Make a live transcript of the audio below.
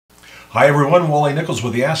Hi everyone, Wallace R Nichols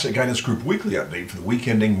with the Asset Guidance Group Weekly Update for the week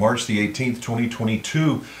ending March the 18th,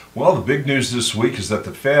 2022. Well, the big news this week is that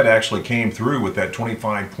the Fed actually came through with that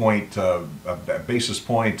 25 basis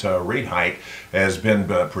point rate hike has been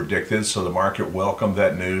predicted, so the market welcomed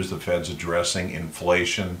that news. The Fed's addressing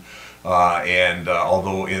inflation,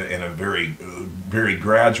 although in a very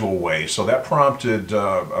gradual way. So that prompted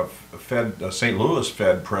St. Louis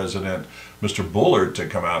Fed President Mr. Bullard to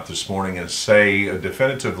come out this morning and say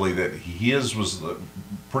definitively that his was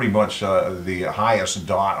pretty much the highest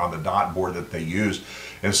dot on the dot board that they used,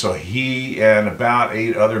 and so he and about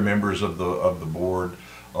 8 other members of the board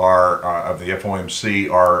of the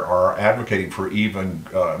FOMC are advocating for even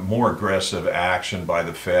more aggressive action by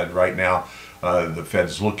the Fed. Right now, the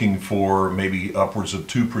Fed's looking for maybe upwards of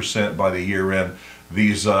 2% by the year end.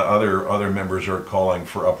 These other members are calling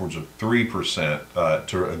for upwards of 3%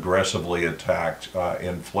 to aggressively attack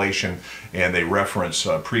inflation, and they reference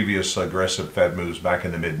previous aggressive Fed moves back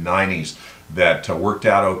in the mid-90s that worked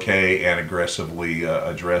out okay and aggressively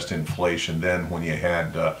addressed inflation. Then when you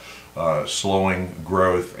had slowing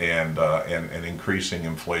growth and increasing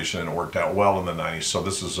inflation, it worked out well in the 90s. So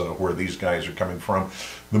this is where these guys are coming from.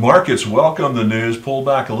 The markets welcome the news, pulled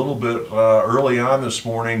back a little bit early on this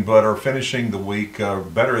morning, but are finishing the week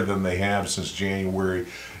better than they have since January.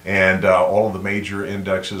 And all of the major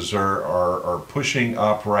indexes are pushing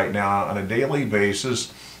up right now on a daily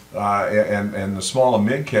basis. And the small and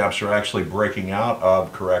mid caps are actually breaking out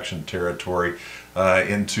of correction territory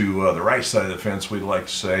into the right side of the fence, we'd like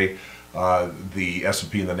to say. The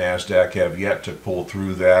S&P and the NASDAQ have yet to pull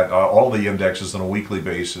through that. All the indexes on a weekly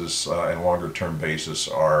basis and longer term basis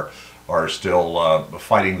are still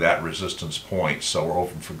fighting that resistance point, so we're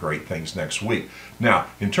hoping for great things next week. Now,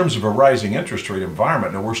 in terms of a rising interest rate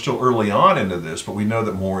environment, now we're still early on into this, but we know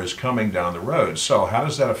that more is coming down the road. So how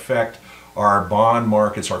does that affect our bond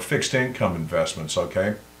markets, our fixed income investments?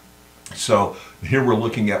 Okay, so here we're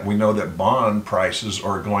looking at, we know that bond prices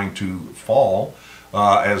are going to fall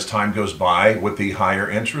as time goes by with the higher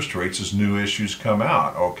interest rates as new issues come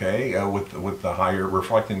out, okay, with the higher,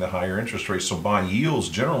 reflecting the higher interest rates. So bond yields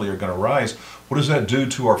generally are going to rise. What does that do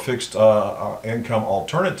to our fixed income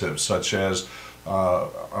alternatives, such as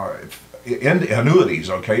annuities?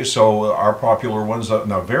 Okay, so our popular ones,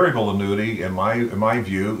 now variable annuity, in my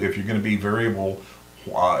view, if you're going to be variable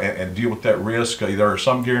and deal with that risk, there are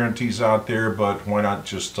some guarantees out there, but why not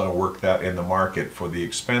just work that in the market for the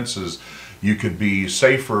expenses? You could be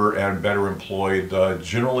safer and better employed,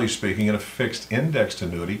 generally speaking, in a fixed indexed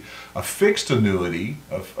annuity. A fixed annuity,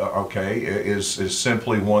 okay, is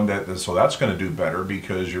simply one so that's going to do better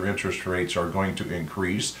because your interest rates are going to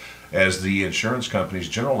increase as the insurance company's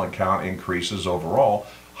general account increases overall.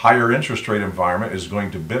 Higher interest rate environment is going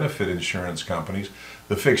to benefit insurance companies.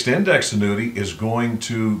 The fixed index annuity is going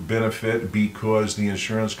to benefit because the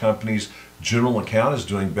insurance company's general account is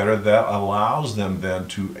doing better. That allows them then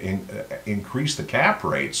to increase the cap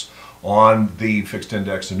rates on the fixed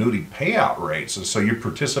index annuity payout rates. And so you're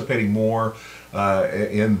participating more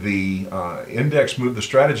in the the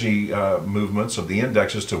strategy movements of the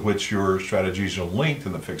indexes to which your strategies are linked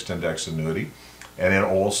in the fixed index annuity. And then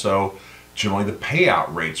also, generally the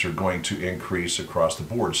payout rates are going to increase across the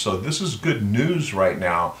board. So this is good news right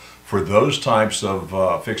now for those types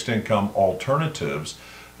of fixed income alternatives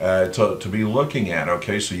to be looking at.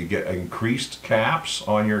 Okay, so you get increased caps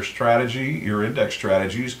on your strategy, your index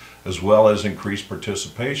strategies, as well as increased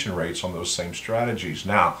participation rates on those same strategies.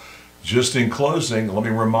 Now, just in closing, let me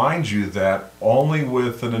remind you that only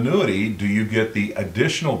with an annuity do you get the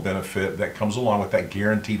additional benefit that comes along with that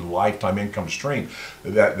guaranteed lifetime income stream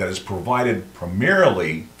that is provided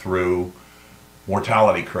primarily through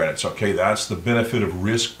mortality credits. Okay, that's the benefit of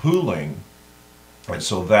risk pooling, and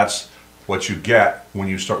so that's what you get when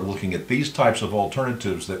you start looking at these types of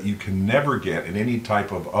alternatives that you can never get in any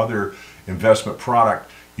type of other investment product.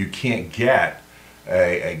 You can't get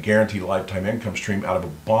a guaranteed lifetime income stream out of a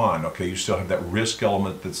bond. Okay, you still have that risk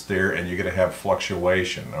element that's there, and you're going to have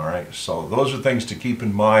fluctuation. All right, so those are things to keep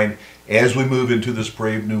in mind as we move into this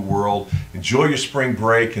brave new world. Enjoy your spring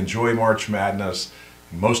break, enjoy March Madness,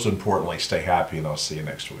 and most importantly, stay happy, and I'll see you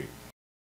next week.